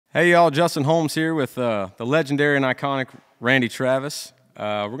Hey y'all, Justin Holmes here with the legendary and iconic Randy Travis.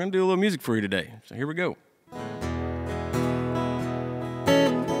 We're going to do a little music for you today, so here we go.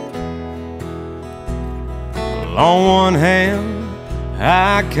 Well, on one hand,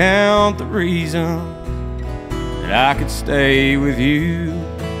 I count the reasons that I could stay with you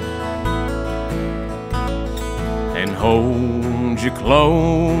and hold you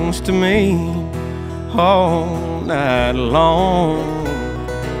close to me all night long.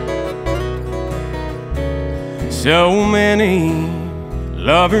 So many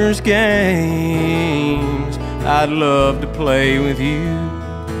lovers' games I'd love to play with you.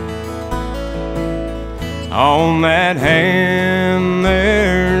 On that hand,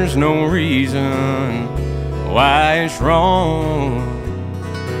 there's no reason why it's wrong.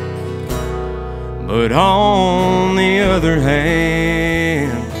 But on the other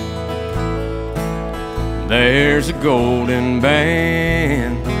hand, there's a golden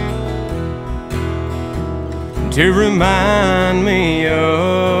band to remind me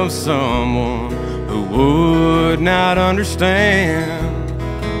of someone who would not understand.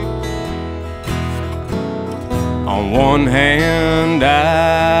 On one hand,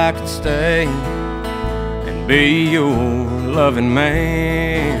 I could stay and be your loving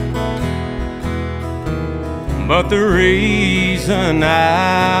man, but the reason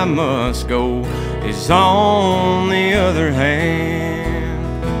I must go is on the other hand.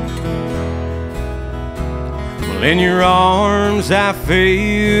 In your arms I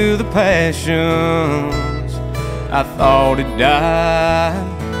feel the passions I thought had died.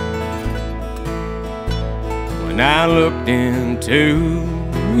 When I looked into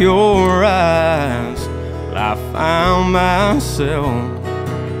your eyes, I found myself.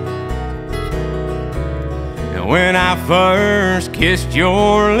 And when I first kissed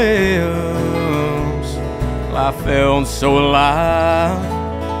your lips, I felt so alive.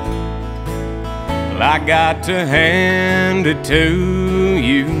 I got to hand it to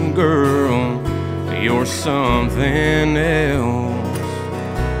you, girl, you're something else.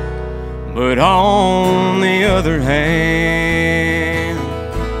 But on the other hand,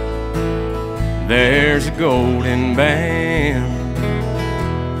 there's a golden band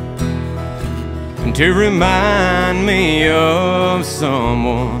to remind me of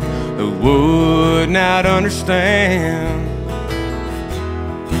someone who would not understand.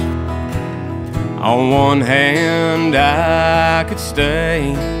 On one hand, I could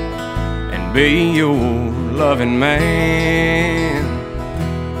stay and be your loving man,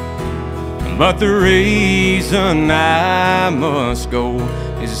 but the reason I must go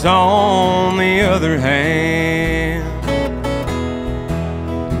is on the other hand.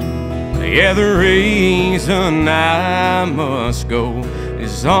 Yeah, the reason I must go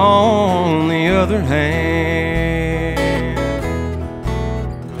is on the other hand.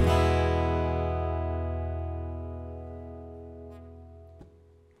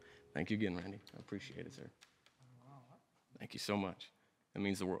 Thank you again, Randy. I appreciate it, sir. Thank you so much. It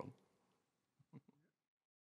means the world.